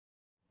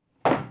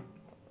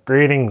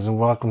Greetings and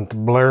welcome to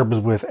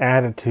Blerbs with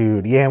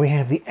Attitude. Yeah, we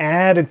have the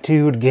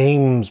Attitude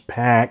Games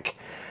Pack.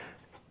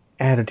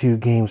 Attitude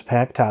Games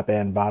Pack, top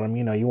and bottom.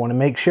 You know, you want to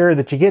make sure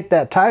that you get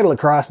that title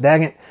across,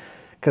 dang it,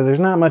 because there's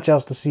not much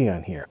else to see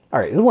on here. All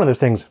right, this is one of those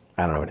things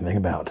I don't know anything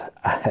about.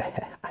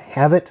 I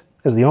have it.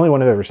 It's the only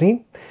one I've ever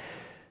seen.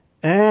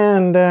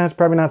 And it's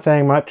probably not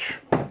saying much.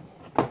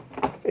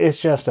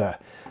 It's just a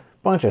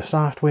bunch of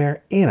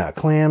software in a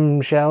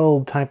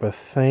clamshell type of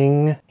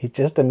thing. It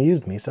just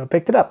amused me, so I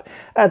picked it up.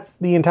 That's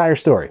the entire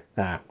story.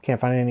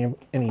 Can't find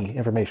any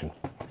information.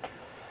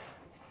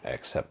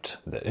 Except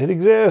that it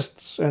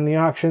exists in the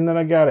auction that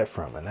I got it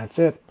from, and that's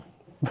it.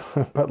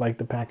 But like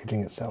the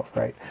packaging itself,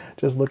 right?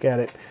 Just look at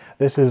it.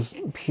 This is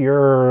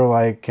pure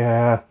like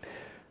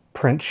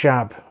print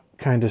shop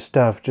kind of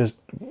stuff. Just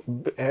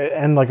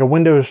and like a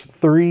Windows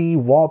 3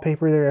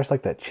 wallpaper there. It's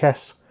like that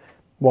chess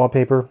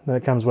wallpaper that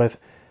it comes with.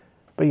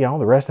 But yeah, all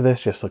the rest of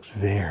this just looks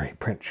very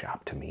print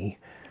shop to me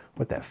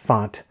with that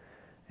font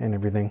and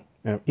everything.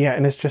 Yeah,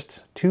 and it's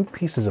just two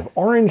pieces of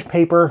orange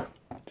paper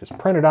just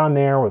printed on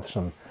there with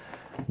some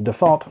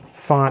default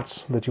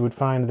fonts that you would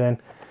find then.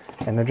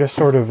 And they're just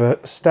sort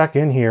of stuck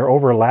in here,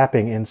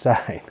 overlapping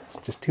inside. It's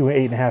just two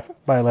 8.5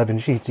 by 11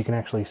 sheets. You can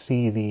actually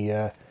see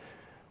the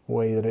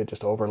way that it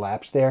just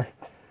overlaps there.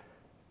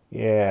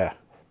 Yeah,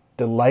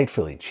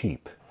 delightfully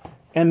cheap.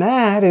 And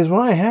that is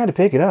why I had to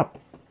pick it up,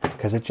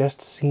 because it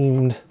just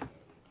seemed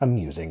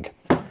amusing.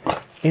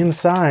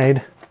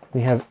 Inside,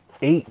 we have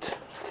 8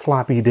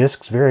 floppy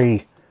disks,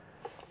 very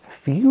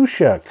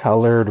fuchsia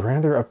colored,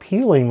 rather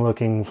appealing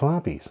looking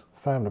floppies.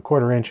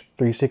 5.25 inch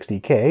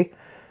 360K,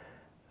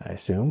 I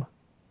assume,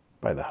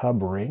 by the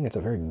hub ring. It's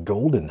a very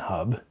golden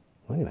hub.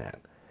 Look at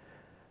that.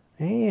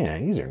 Yeah,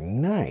 these are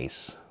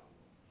nice.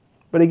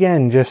 But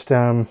again, just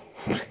very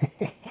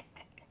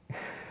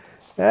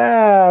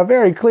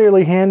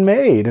clearly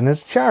handmade, and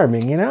it's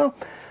charming, you know?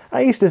 I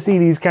used to see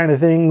these kind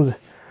of things,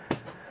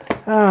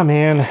 oh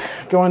man,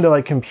 going to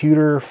like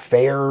computer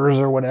fairs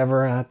or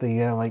whatever at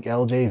the like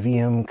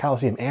LJVM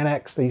Coliseum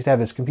Annex. They used to have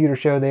this computer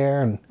show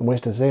there in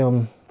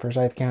Winston-Salem,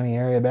 Forsyth County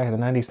area back in the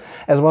 90s,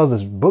 as well as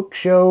this book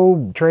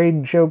show,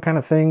 trade show kind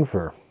of thing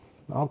for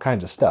all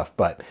kinds of stuff.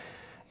 But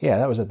yeah,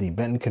 that was at the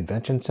Benton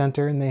Convention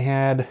Center, and they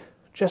had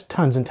just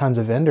tons and tons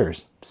of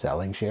vendors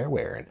selling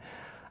shareware, and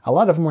a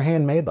lot of them were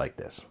handmade like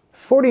this.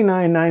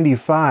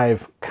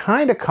 $49.95,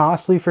 kind of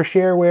costly for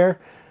shareware.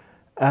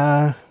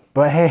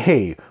 But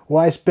hey,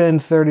 why spend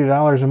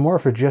 $30 or more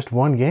for just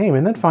one game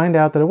and then find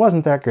out that it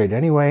wasn't that great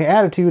anyway?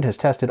 Attitude has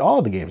tested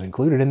all the games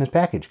included in this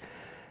package.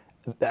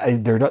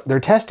 They're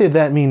tested,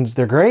 that means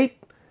they're great?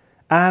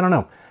 I don't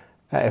know.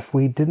 If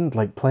we didn't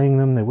like playing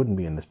them, they wouldn't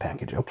be in this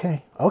package.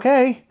 Okay,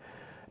 okay.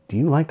 Do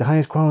you like the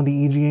highest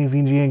quality EGA,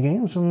 VGA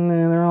games?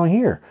 They're all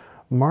here.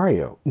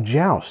 Mario,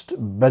 Joust,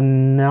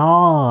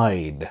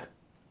 Benoid.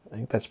 I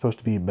think that's supposed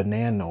to be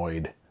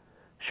Bananoid.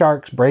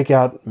 Sharks,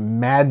 Breakout,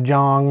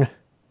 Mahjong.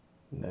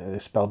 They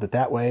spelled it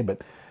that way,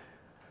 but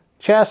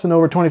chess and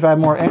over 25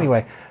 more.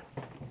 Anyway,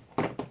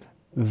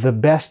 the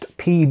best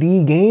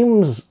PD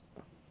games.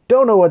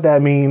 Don't know what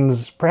that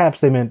means.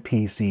 Perhaps they meant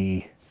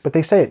PC, but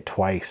they say it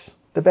twice.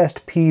 The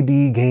best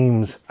PD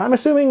games. I'm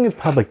assuming it's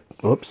public.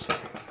 Oops.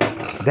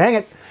 Dang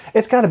it.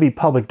 It's got to be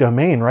public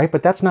domain, right?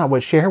 But that's not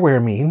what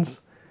shareware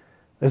means.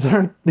 These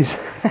aren't these.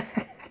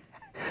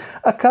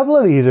 A couple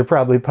of these are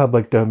probably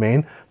public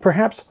domain.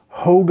 Perhaps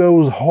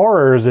Hogo's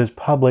Horrors is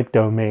public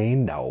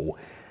domain. No.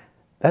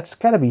 That's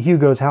got to be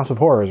Hugo's House of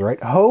Horrors, right?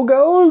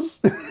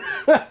 Hogo's?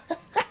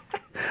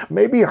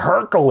 Maybe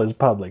Hercule is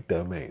public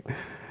domain.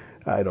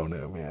 I don't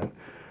know, man.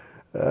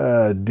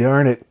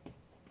 Darn it.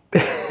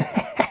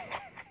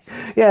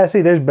 Yeah,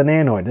 see, there's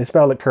Bananoid. They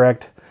spelled it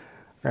correct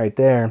right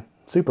there.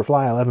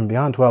 Superfly 11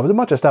 Beyond 12. There's a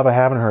bunch of stuff I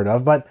haven't heard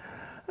of, but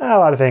a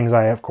lot of things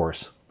I, of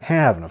course,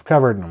 have and have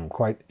covered and I'm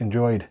quite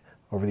enjoyed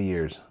over the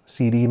years.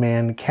 CD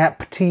Man,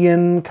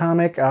 Captian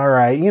comic. All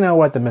right, you know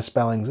what? The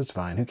misspellings, it's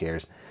fine. Who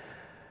cares?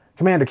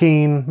 Commander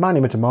Keen,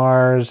 Monument to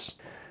Mars.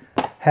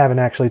 Haven't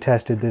actually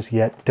tested this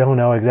yet. Don't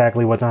know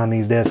exactly what's on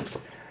these discs.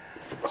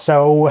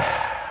 So,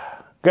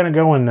 gonna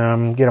go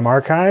and get them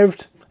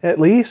archived, at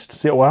least.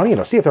 See, well, you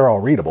know, see if they're all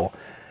readable.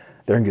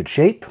 They're in good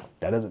shape.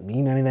 That doesn't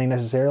mean anything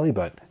necessarily,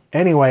 but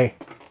anyway,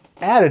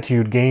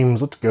 Attitude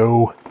Games, let's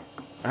go.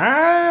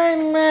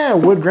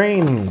 I'm Wood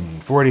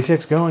Grain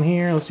 46 going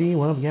here. Let's see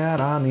what we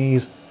got on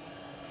these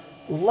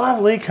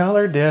lovely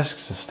colored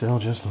discs. I still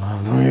just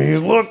love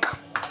these. Look.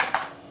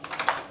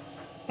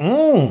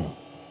 Well,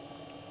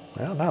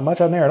 not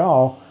much on there at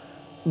all.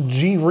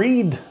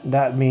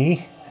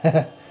 greed.me.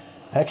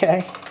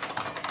 Okay.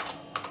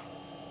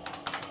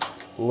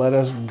 Let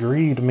us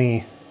greed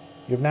me.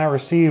 You've now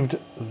received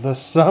the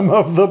sum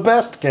of the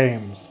best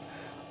games.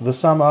 The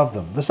sum of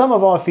them. The sum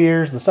of all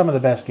fears, the sum of the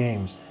best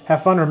games.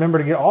 Have fun. Remember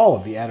to get all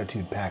of the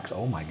Attitude packs.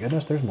 Oh my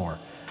goodness, there's more.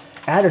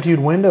 Attitude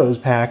Windows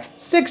pack,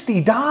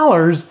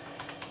 $60.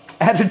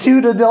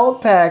 Attitude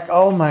Adult pack,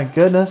 oh my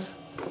goodness.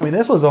 I mean,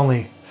 this was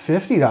only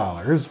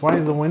 $50. Why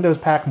is the Windows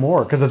pack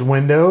more? Because it's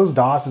Windows,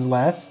 DOS is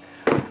less.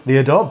 The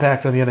adult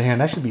pack, on the other hand,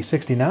 that should be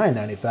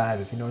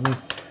 $69.95, if you know what I mean.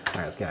 All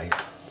right, let's get out of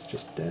here.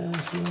 just...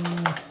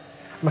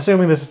 I'm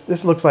assuming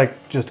this looks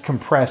like just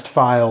compressed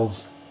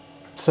files,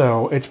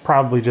 so it's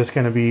probably just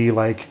going to be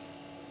like,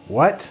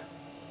 what?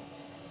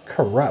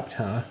 Corrupt,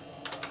 huh?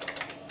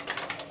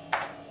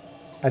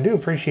 I do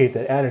appreciate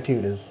that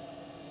attitude is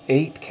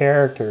 8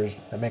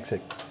 characters. That makes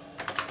it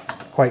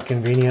quite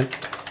convenient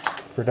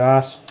for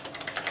DOS.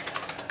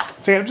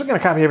 So yeah, I'm just going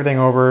to copy everything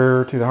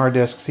over to the hard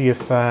disk, see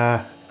if...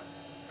 I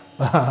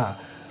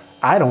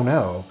don't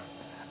know.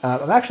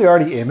 I've actually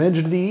already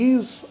imaged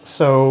these,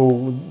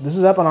 so this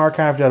is up on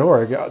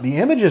archive.org. The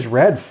images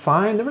read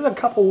fine. There was a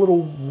couple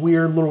little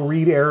weird little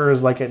read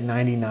errors, like at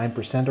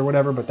 99% or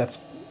whatever, but that's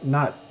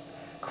not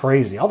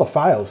crazy. All the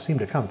files seem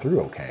to come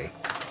through okay.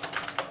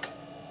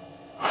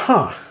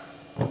 Huh.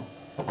 All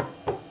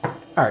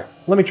right,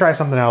 let me try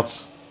something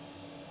else.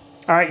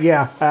 All right,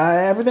 yeah,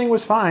 everything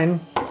was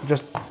fine.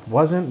 Just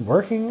wasn't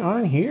working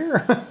on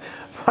here.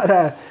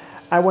 But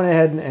I went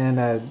ahead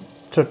and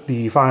took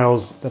the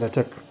files that I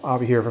took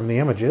off of here from the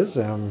images,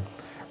 ran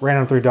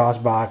them through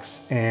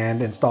DOSBox,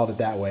 and installed it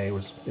that way. It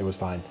was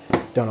fine.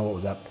 Don't know what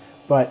was up.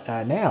 But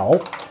now,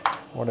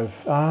 what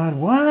if...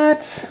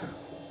 what?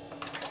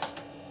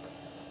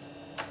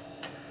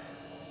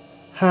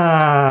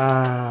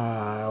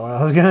 Well,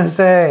 I was going to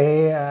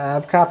say,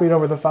 I've copied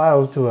over the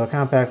files to a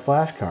compact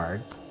flash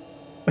card.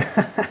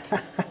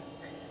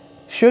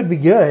 Should be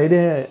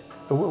good.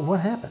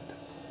 What happened?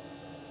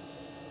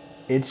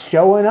 It's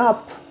showing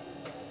up,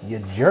 you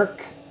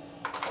jerk.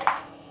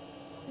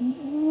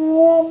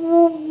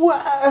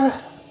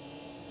 What?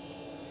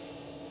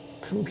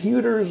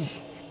 Computers.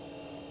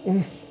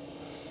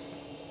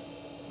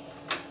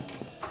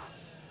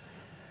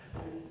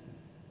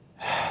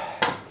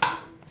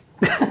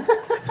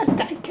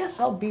 I guess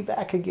I'll be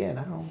back again.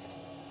 I don't...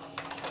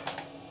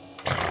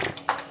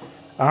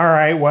 All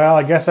right, well,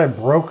 I guess I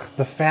broke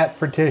the fat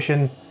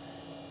partition.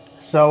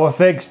 So a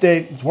fake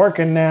state's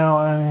working now.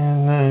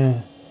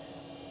 And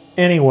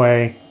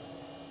anyway,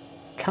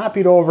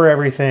 copied over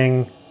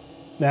everything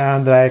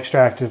that I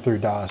extracted through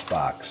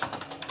DOSBox.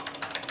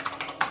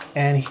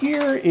 And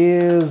here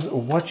is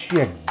what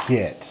you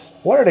get.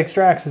 What it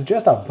extracts is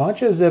just a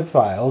bunch of zip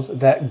files,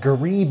 that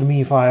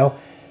readme file,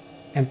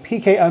 and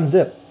pk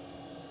unzip.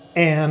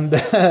 And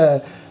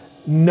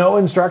no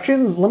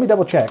instructions. Let me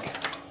double check.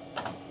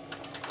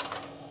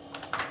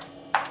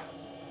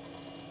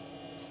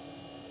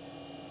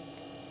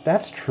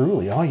 That's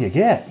truly all you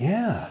get,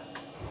 yeah.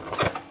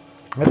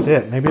 That's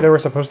it. Maybe there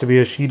was supposed to be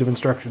a sheet of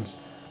instructions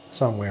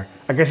somewhere.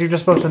 I guess you're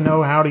just supposed to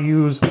know how to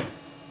use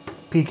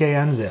pk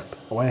unzip.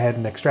 I went ahead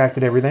and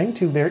extracted everything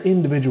to their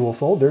individual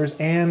folders,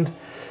 and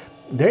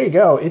there you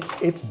go.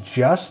 It's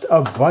just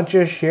a bunch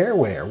of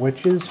shareware,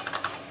 which is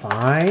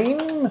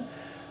fine.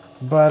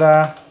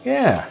 But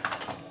yeah,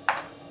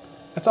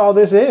 that's all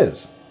this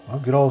is. Well,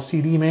 good old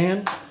CD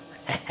man.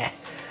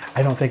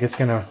 I don't think it's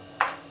gonna...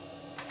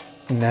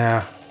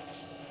 Nah.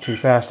 Too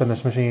fast on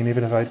this machine,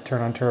 even if I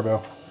turn on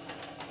turbo.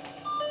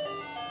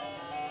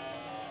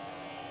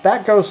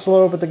 That goes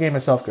slow, but the game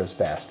itself goes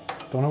fast.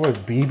 Don't know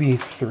what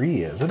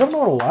BB3 is. I don't know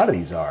what a lot of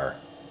these are.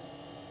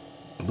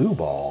 Blue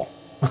ball.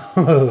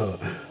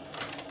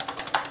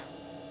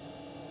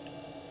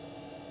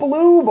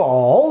 Blue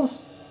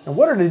balls? And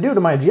what did it do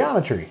to my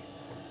geometry?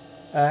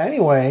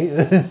 Anyway,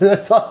 I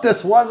thought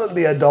this wasn't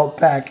the adult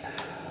pack.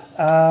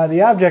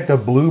 The object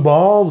of blue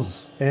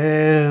balls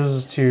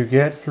is to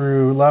get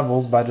through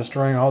levels by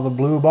destroying all the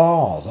blue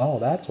balls. Oh,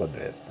 that's what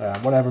it is.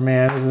 Whatever,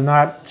 man. This is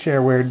not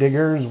Shareware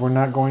Diggers. We're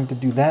not going to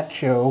do that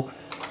show.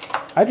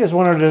 I just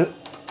wanted to,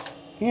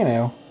 you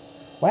know,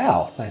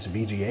 wow, nice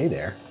VGA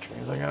there. Which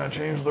means I gotta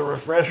change the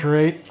refresh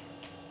rate.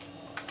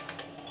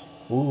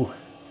 Ooh.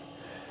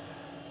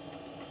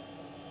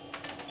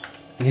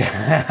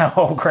 Yeah,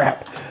 oh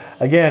crap.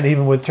 Again,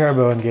 even with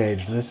turbo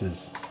engaged, this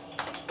is...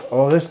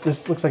 Oh,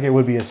 this looks like it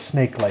would be a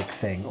snake-like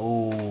thing.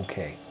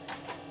 Okay.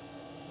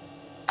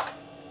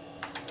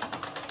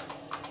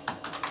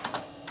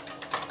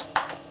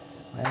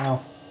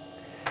 Well,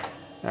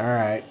 all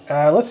right.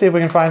 Let's see if we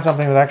can find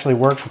something that actually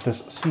works with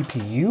this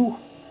CPU.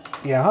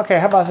 Yeah, okay,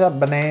 how about that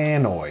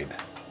bananoid?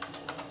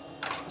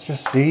 Let's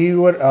just see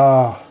what...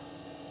 I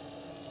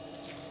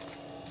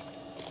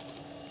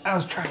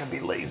was trying to be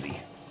lazy.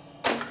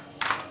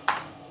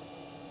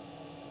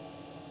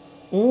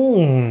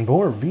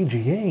 More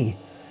VGA.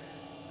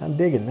 I'm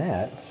digging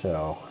that,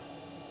 so...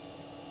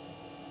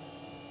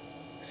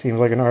 Seems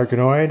like an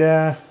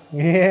Arkanoid,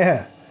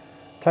 yeah,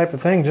 type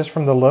of thing just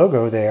from the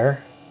logo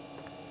there.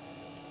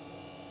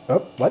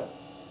 Oh, what?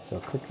 So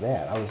click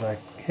that. I was like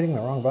hitting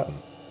the wrong button.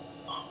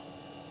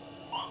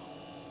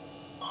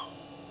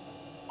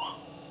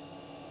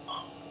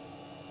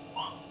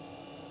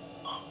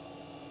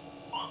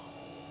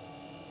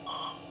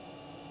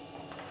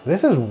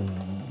 This is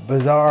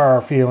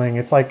bizarre feeling.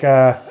 It's like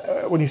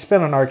when you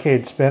spin an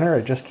arcade spinner,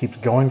 it just keeps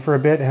going for a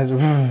bit. It has,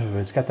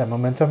 it's got that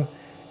momentum.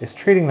 It's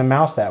treating the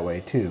mouse that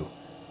way too.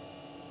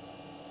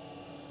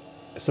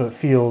 So it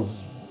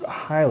feels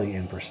highly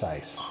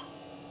imprecise.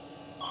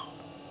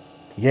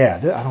 Yeah,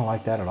 I don't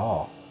like that at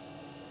all.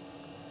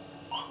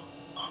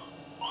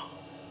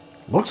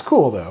 Looks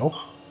cool though.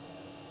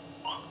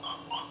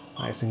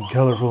 Nice and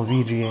colorful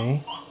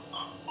VGA.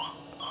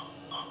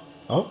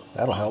 Oh,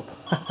 that'll help.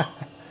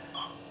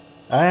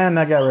 And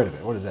that got rid of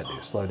it. What does that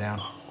do? Slow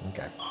down?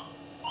 Okay.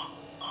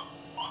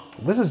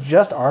 This is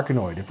just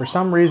Arkanoid. And for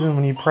some reason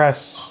when you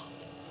press,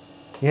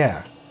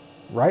 yeah,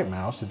 right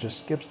mouse, it just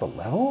skips the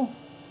level?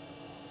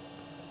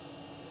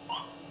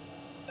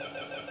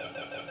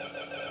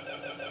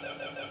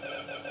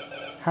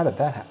 How did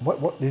that happen?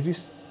 What did you...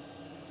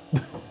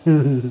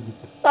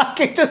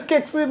 It just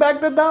kicks me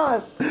back to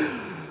DOS.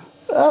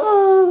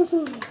 Oh, this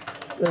is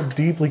a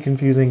deeply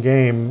confusing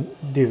game.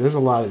 Dude, there's a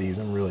lot of these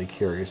I'm really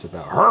curious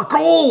about.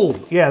 Hercule!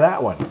 Yeah,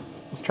 that one.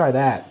 Let's try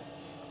that.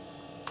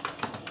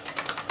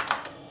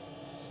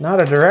 It's not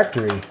a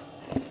directory.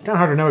 Kind of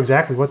hard to know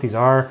exactly what these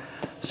are.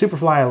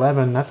 Superfly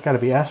 11, that's got to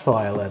be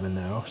S-Fly 11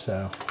 though,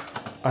 so.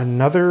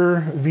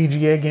 Another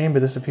VGA game,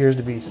 but this appears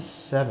to be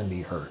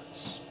 70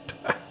 hertz.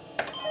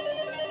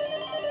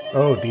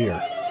 Oh dear.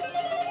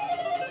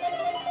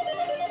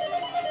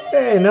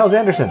 Hey, Nels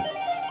Anderson.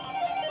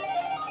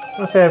 I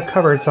want to say I've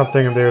covered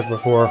something of theirs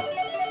before.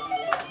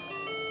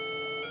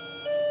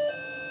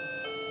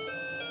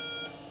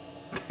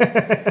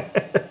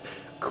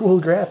 Cool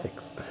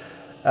graphics.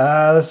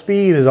 The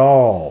speed is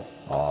all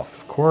off,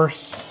 of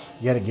course.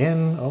 Yet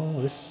again,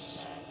 oh,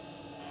 this...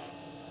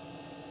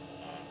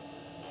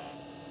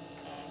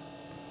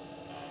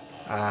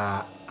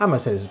 I'm going to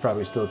say this is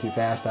probably still too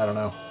fast, I don't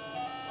know.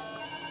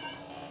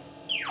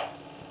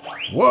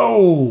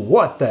 Whoa,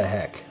 what the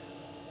heck?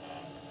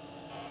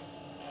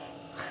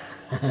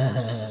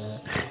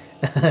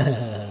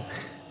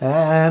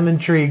 I'm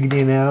intrigued,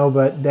 you know,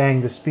 but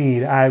dang, the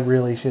speed. I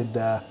really should...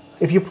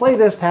 if you play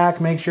this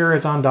pack, make sure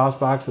it's on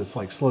DOSBox that's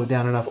like slowed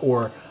down enough,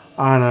 or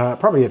on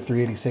probably a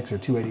 386 or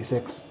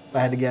 286, if I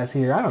had to guess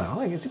here. I don't know.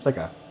 Like, it seems like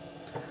a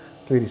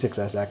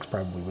 386SX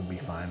probably would be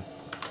fine.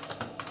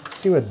 Let's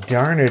see what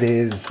darn it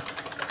is.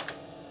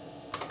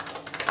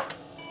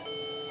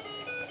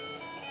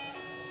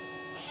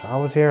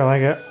 Solitaire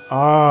like it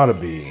ought to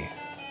be.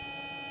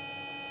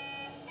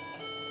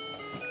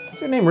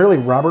 Is your name really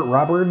Robert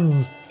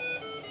Roberts?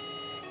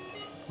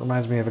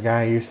 Reminds me of a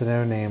guy I used to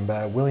know named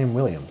William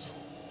Williams.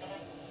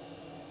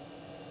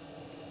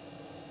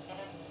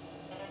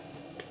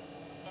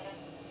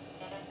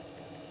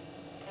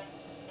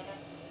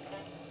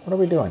 What are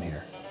we doing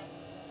here?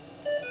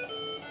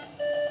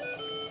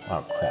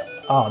 Oh, crap.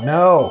 Oh,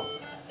 no!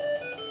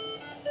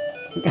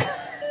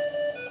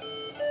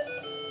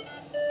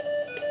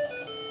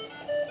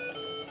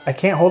 I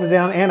can't hold it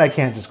down, and I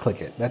can't just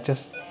click it. That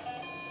just...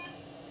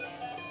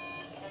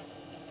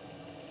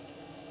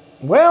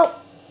 Well,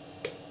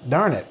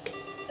 darn it.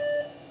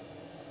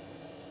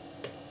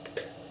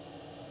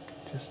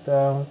 Just,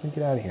 let me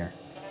get out of here.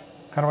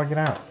 How do I get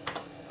out?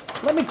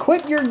 Let me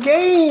quit your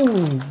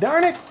game!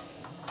 Darn it!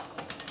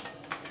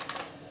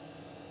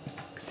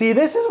 See,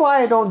 this is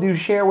why I don't do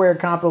shareware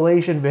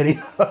compilation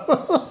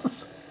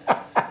videos.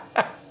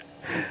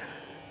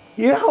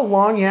 You know how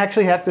long you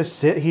actually have to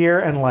sit here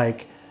and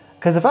like...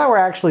 Because if I were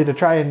actually to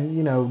try and,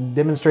 you know,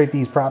 demonstrate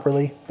these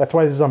properly, that's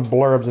why this is on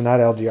Blerbs and not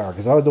LGR.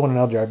 Because if I was doing an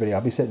LGR video,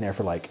 I'd be sitting there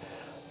for like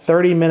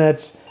 30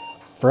 minutes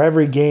for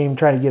every game,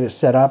 trying to get it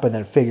set up and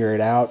then figure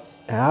it out.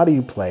 How do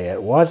you play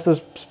it? What's the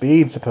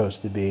speed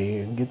supposed to be?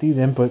 And get these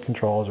input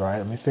controls right.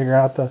 Let me figure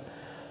out the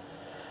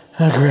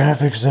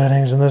graphic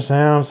settings and the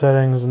sound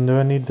settings. And do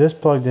I need this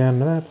plugged in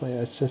to that play?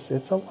 It's just,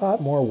 it's a lot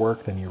more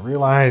work than you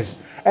realize.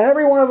 And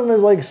every one of them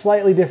is like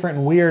slightly different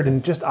and weird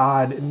and just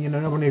odd. And you know,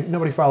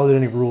 nobody followed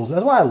any rules.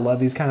 That's why I love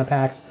these kind of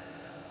packs.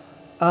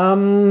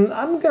 I'm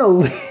gonna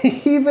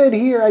leave it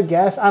here, I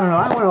guess. I don't know.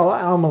 I'm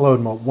gonna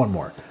load one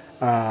more.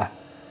 What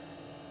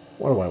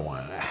do I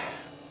want?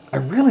 I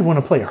really want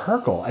to play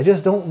Hercule. I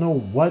just don't know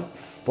what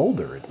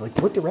folder, like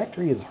what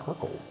directory is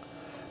Hercule.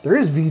 There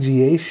is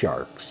VGA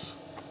Sharks.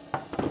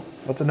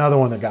 What's another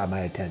one that got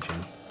my attention?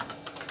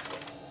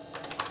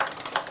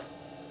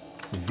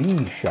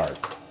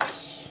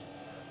 V-Sharks.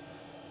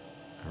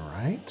 All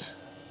right.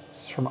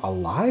 This is from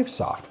Alive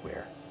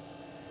Software.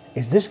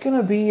 Is this going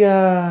to be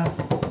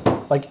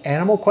like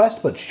Animal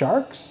Quest but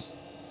sharks?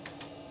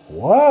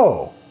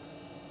 Whoa.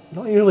 You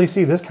don't usually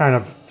see this kind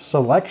of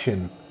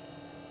selection.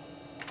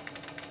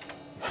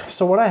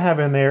 So what I have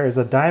in there is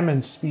a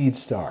Diamond Speed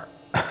Star.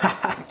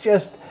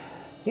 Just,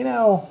 you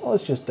know,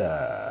 let's just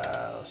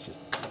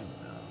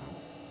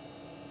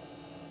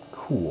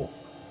cool.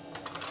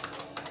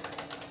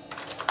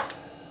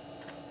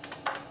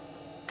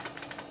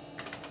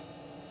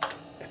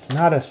 It's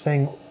not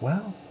a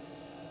well,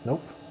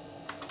 nope.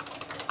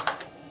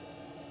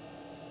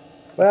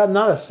 Well,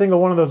 not a single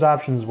one of those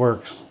options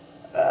works.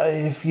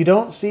 If you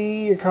don't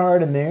see your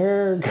card in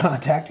there,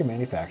 contact your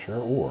manufacturer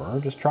or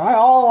just try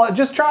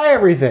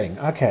everything.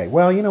 Okay,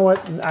 well, you know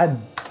what?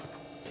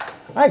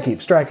 I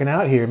keep striking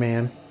out here,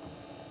 man.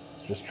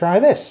 Let's just try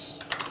this.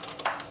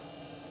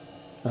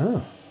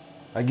 Oh.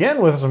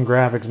 Again with some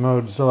graphics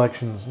mode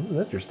selections. This is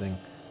interesting.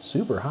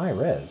 Super high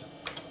res.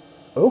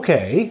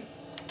 Okay.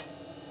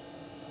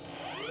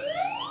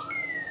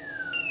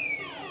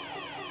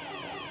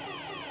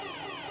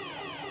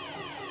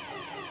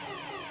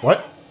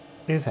 What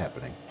is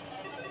happening?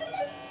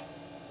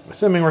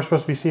 Assuming we're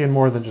supposed to be seeing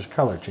more than just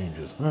color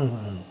changes.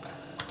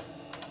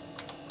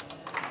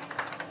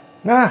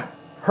 Ah,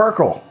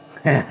 Hercule.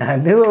 I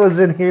knew it was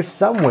in here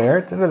somewhere.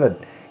 It's under the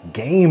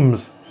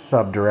games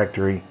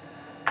subdirectory.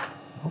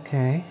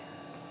 Okay.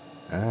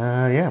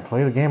 Yeah,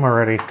 play the game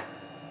already.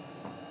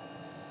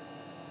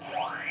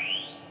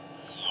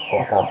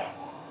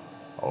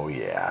 Oh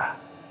yeah.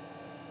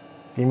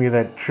 Give me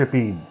that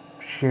trippy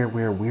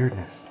shareware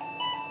weirdness.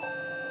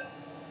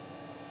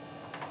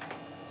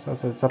 So it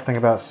said something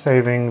about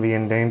saving the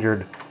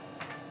endangered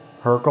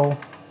Hercule.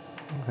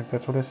 I think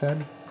that's what it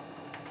said.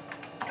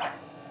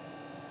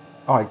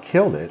 Oh, I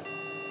killed it.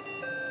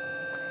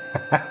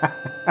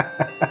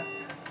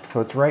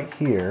 So it's right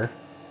here.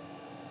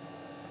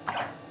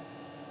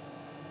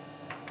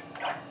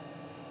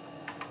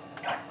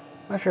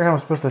 Not sure how I'm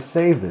supposed to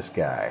save this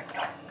guy.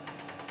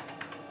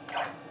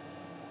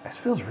 This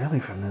feels really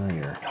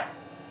familiar.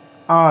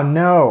 Oh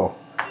no.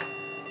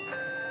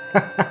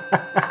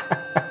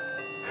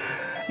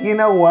 You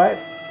know what?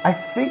 I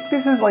think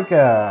this is like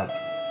a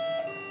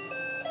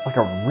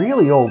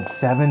really old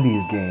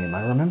 70s game.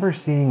 I remember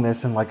seeing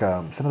this in like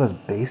some of those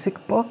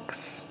basic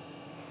books.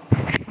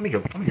 Let me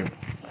go.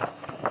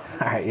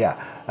 All right,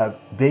 yeah.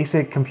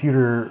 Basic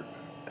computer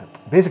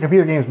games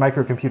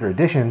microcomputer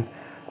edition.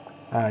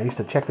 I used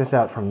to check this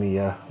out from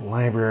the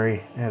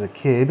library as a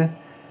kid.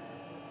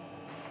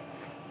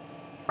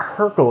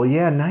 Hercule,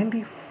 yeah,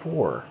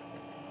 94.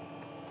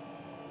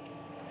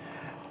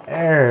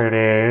 There it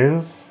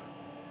is.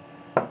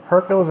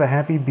 Hercule is a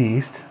happy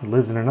beast who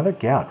lives in another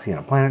galaxy on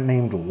a planet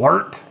named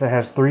Lurt that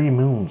has 3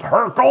 moons.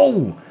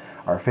 Hercule!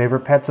 Our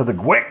favorite pets are the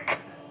Gwick.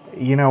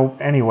 You know,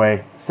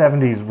 anyway,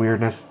 70s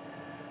weirdness.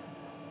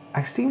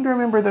 I seem to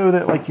remember, though,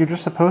 that like you're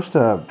just supposed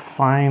to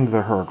find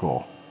the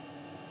Hercule.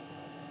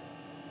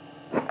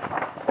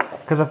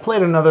 Because I've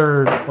played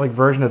another like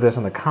version of this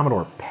on the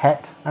Commodore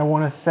PET, I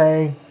want to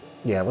say.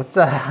 Yeah, let's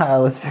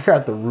figure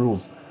out the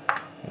rules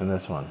in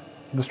this one.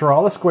 Destroy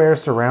all the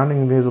squares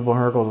surrounding invisible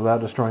Hercules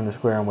without destroying the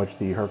square on which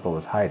the Hercule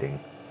is hiding.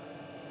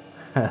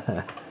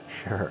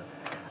 Sure.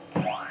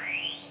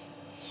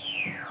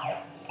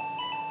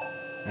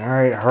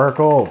 Alright,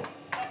 Hercule.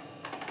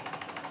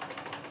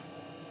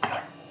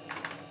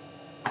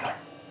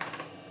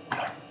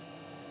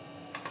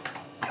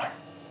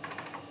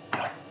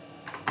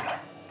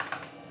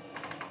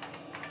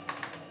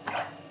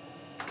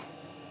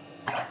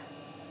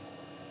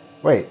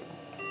 Wait.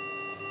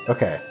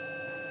 Okay.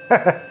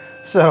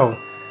 So,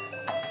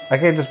 I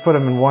can't just put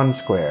them in one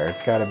square.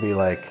 It's got to be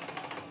like...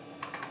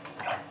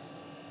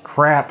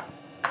 Crap.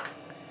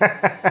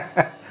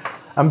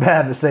 I'm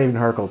bad at saving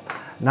Hercules.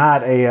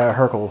 Not a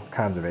Hercule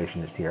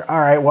conservationist here.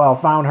 Alright, well,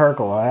 found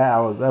Hercule.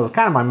 That was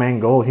kind of my main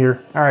goal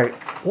here. Alright,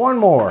 one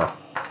more.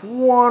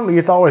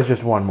 It's always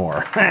just one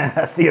more.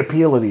 That's the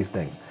appeal of these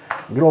things.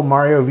 Good old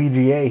Mario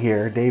VGA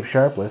here, Dave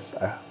Sharpless.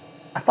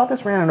 I thought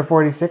this ran on a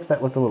 46.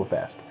 That looked a little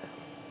fast.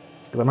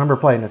 Because I remember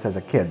playing this as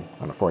a kid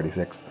on a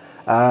 46.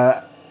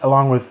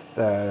 Along with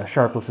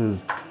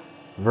Sharpless's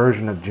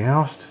version of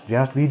Joust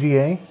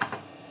VGA.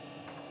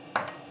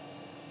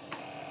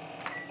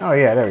 Oh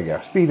yeah, there we go.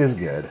 Speed is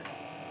good.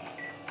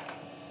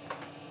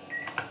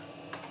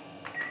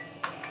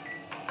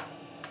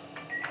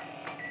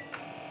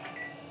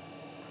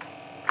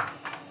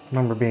 I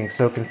remember being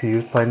so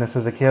confused playing this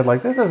as a kid,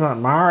 like, this isn't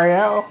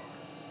Mario.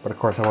 But of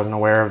course I wasn't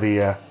aware of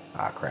the,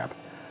 crap.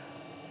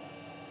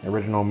 The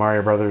original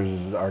Mario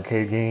Brothers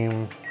arcade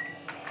game.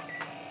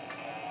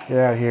 Get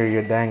out of here,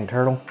 you dang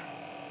turtle.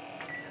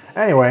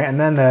 Anyway, and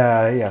then,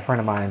 yeah, a friend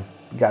of mine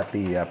got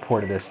the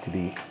port of this to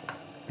the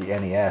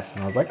NES,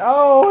 and I was like,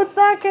 oh, it's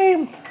that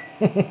game!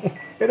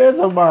 It is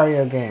a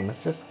Mario game. It's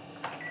just,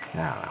 I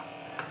don't know.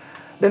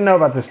 Didn't know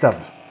about this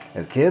stuff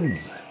as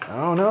kids.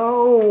 Oh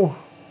no!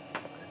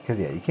 Because,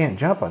 yeah, you can't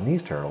jump on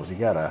these turtles. You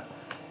gotta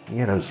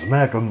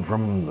smack them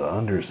from the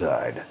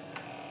underside.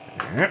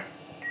 There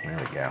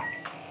we go.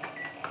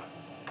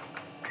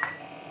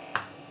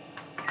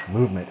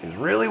 Movement is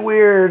really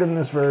weird in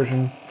this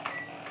version.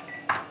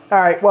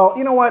 Alright, well,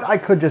 you know what? I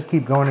could just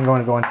keep going and going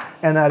and going.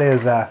 And that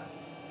is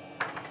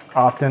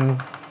often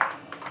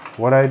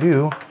what I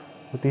do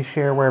with these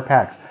shareware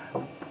packs.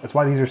 That's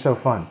why these are so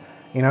fun.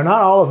 You know,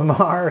 not all of them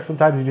are.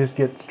 Sometimes you just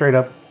get straight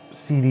up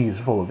CDs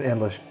full of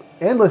endless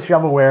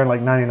shovelware, and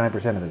like 99%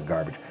 of it is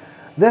garbage.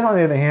 This, on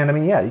the other hand, I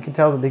mean, yeah, you can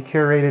tell that they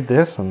curated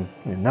this, and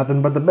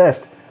nothing but the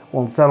best.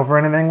 Won't settle for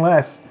anything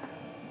less.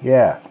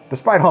 Yeah,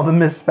 despite all the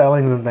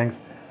misspellings and things.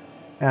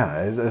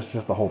 Yeah, it's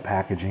just the whole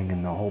packaging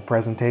and the whole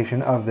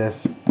presentation of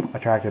this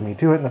attracted me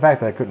to it, and the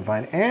fact that I couldn't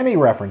find any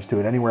reference to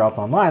it anywhere else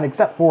online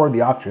except for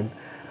the auction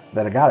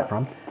that I got it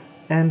from.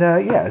 And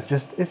yeah, it's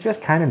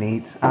just kind of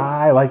neat.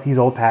 I like these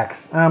old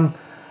packs.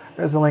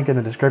 There's a link in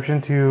the description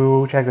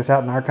to check this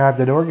out in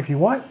archive.org if you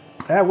want.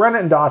 Run it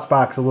in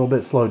DOSBox a little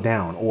bit slowed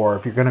down, or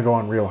if you're going to go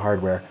on real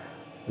hardware,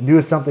 do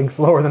it something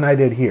slower than I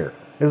did here.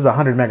 This is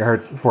 100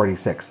 megahertz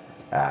 46.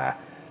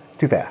 It's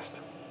too fast.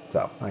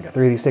 So, like a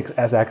 386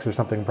 SX or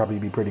something would probably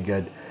be pretty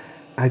good.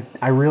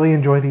 I really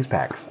enjoy these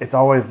packs. It's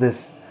always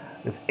this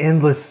this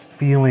endless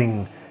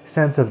feeling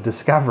sense of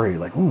discovery.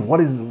 Like, ooh,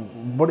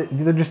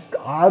 they're just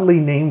oddly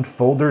named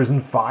folders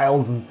and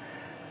files, and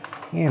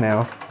you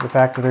know, the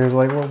fact that there's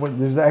like,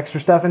 there's extra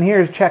stuff in here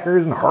is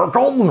checkers and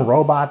Hercule and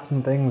robots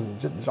and things, and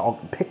just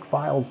all pick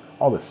files,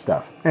 all this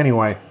stuff.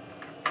 Anyway,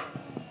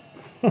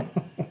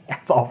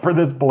 that's all for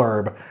this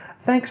blurb.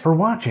 Thanks for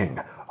watching.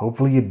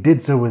 Hopefully you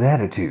did so with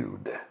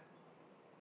attitude.